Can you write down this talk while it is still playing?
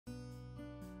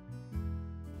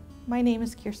My name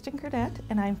is Kirsten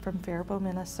and I'm from Faribault,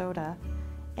 Minnesota.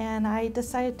 And I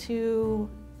decided to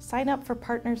sign up for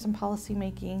Partners in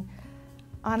Policymaking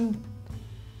on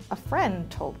a friend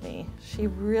told me. She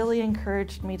really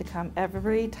encouraged me to come.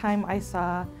 Every time I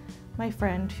saw my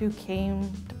friend who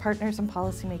came to Partners in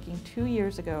Policymaking 2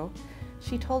 years ago,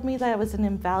 she told me that it was an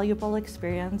invaluable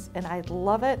experience and I'd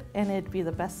love it and it'd be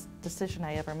the best decision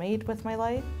I ever made with my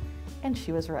life. And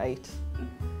she was right.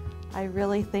 I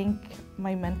really thank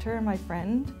my mentor and my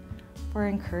friend for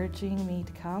encouraging me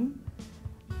to come.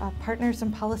 Partners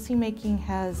in Policymaking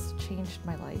has changed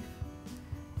my life.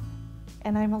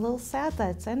 And I'm a little sad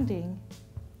that it's ending.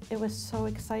 It was so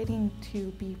exciting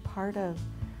to be part of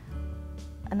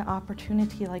an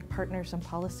opportunity like Partners in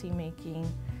Policymaking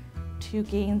to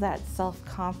gain that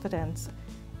self-confidence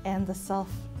and the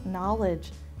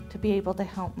self-knowledge to be able to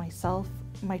help myself,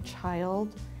 my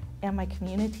child, and my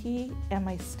community, and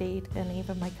my state, and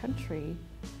even my country.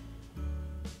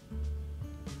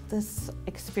 This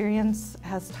experience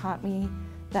has taught me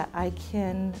that I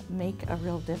can make a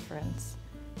real difference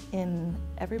in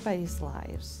everybody's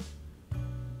lives.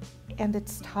 And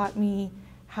it's taught me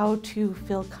how to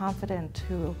feel confident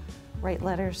to write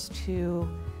letters to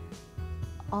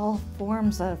all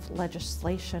forms of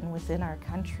legislation within our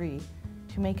country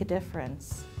to make a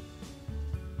difference.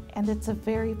 And it's a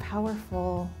very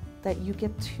powerful that you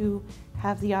get to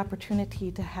have the opportunity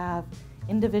to have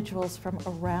individuals from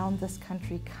around this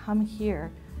country come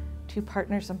here to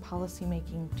Partners in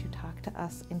Policymaking to talk to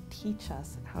us and teach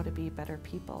us how to be better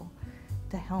people,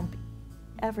 to help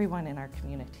everyone in our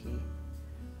community.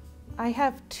 I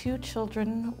have 2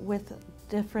 children with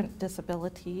different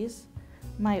disabilities.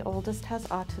 My oldest has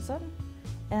autism,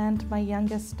 and my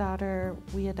youngest daughter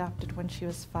we adopted when she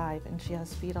was 5, and she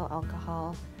has fetal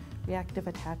alcohol, reactive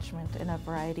attachment, and a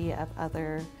variety of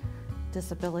other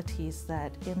disabilities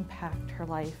that impact her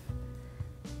life.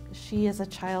 She is a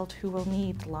child who will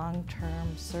need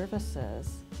long-term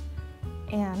services,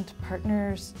 and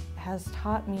Partners has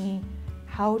taught me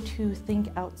how to think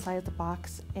outside the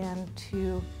box and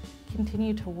to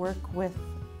continue to work with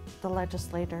the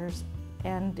legislators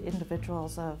and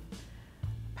individuals of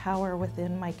power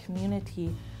within my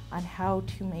community on how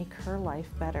to make her life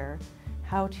better,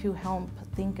 how to help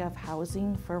think of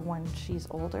housing for when she's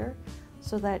older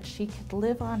so that she could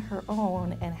live on her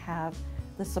own and have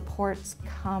the supports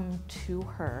come to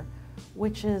her,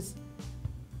 which is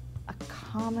a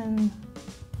common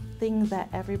thing that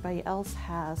everybody else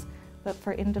has, but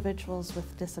for individuals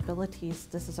with disabilities,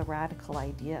 this is a radical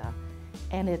idea,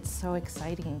 and it's so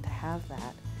exciting to have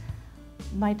that.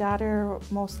 My daughter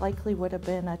most likely would have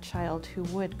been a child who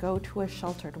would go to a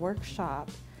sheltered workshop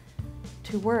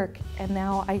to work, and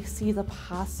now I see the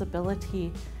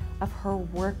possibility of her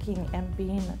working and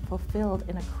being fulfilled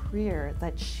in a career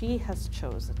that she has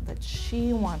chosen, that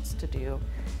she wants to do,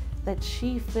 that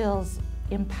she feels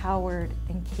empowered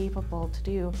and capable to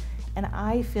do, and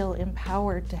I feel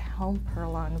empowered to help her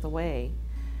along the way.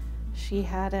 She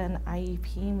had an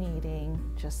IEP meeting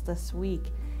just this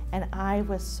week, and I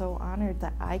was so honored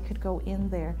that I could go in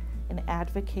there and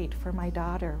advocate for my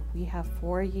daughter. We have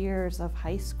 4 years of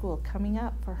high school coming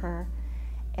up for her,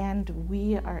 and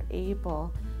we are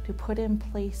able to put in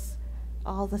place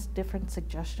all the different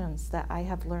suggestions that I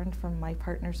have learned from my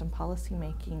Partners in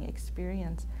Policymaking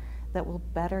experience that will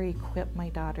better equip my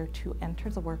daughter to enter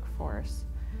the workforce.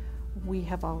 We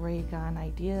have already gotten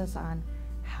ideas on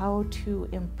how to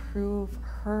improve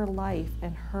her life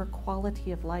and her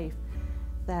quality of life,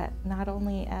 that not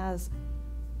only as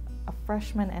a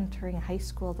freshman entering high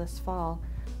school this fall,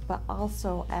 but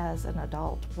also as an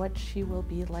adult, what she will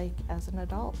be like as an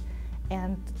adult.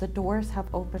 And the doors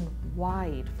have opened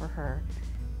wide for her.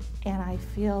 And I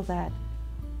feel that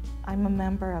I'm a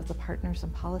member of the Partners in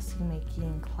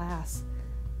Policymaking class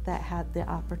that had the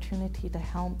opportunity to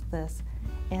help this,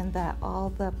 and that all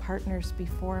the partners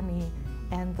before me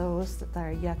and those that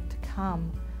are yet to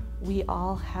come, we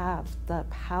all have the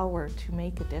power to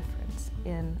make a difference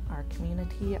in our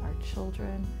community, our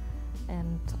children,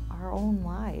 and our own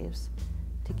lives,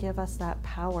 to give us that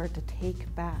power to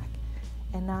take back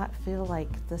and not feel like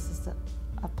this is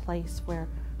a place where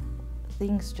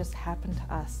things just happen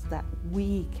to us, that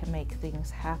we can make things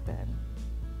happen.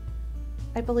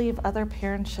 I believe other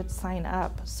parents should sign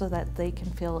up so that they can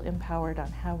feel empowered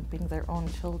on helping their own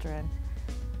children,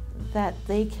 that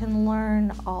they can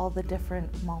learn all the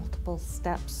different multiple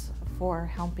steps for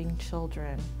helping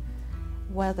children,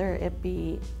 whether it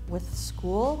be with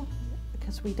school,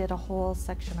 because we did a whole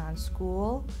section on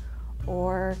school,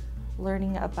 or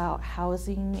learning about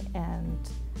housing and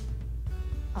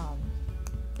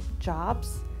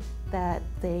jobs, that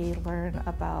they learn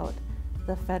about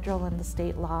the federal and the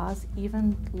state laws,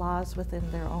 even laws within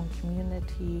their own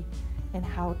community, and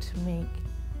how to make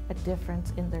a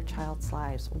difference in their child's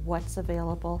lives. What's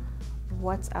available,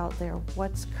 what's out there,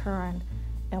 what's current,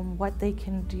 and what they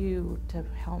can do to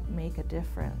help make a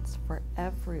difference for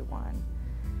everyone.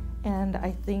 And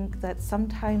I think that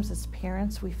sometimes as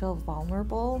parents we feel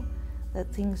vulnerable,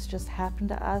 that things just happen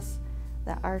to us,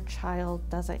 that our child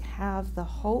doesn't have the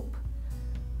hope.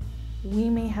 We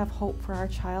may have hope for our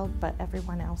child, but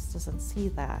everyone else doesn't see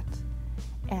that.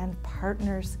 And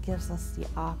Partners gives us the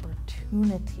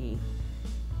opportunity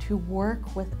to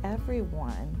work with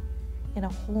everyone in a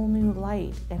whole new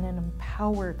light and an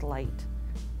empowered light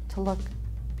to look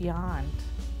beyond.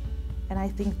 And I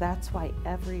think that's why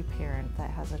every parent that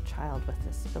has a child with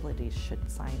disabilities should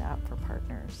sign up for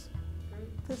Partners.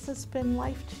 This has been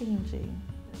life-changing,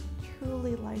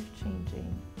 truly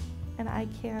life-changing. And I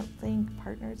can't thank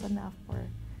Partners enough for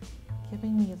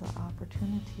giving me the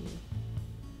opportunity.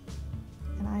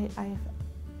 And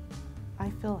I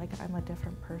feel like I'm a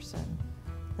different person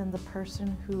than the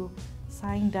person who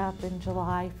signed up in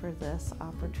July for this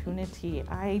opportunity.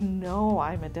 I know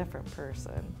I'm a different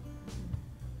person.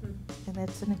 And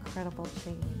it's an incredible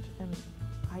change. And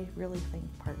I really thank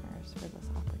Partners for this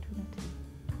opportunity.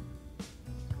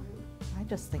 I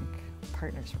just think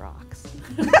Partners rocks.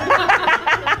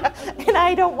 And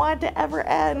I don't want it to ever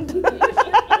end.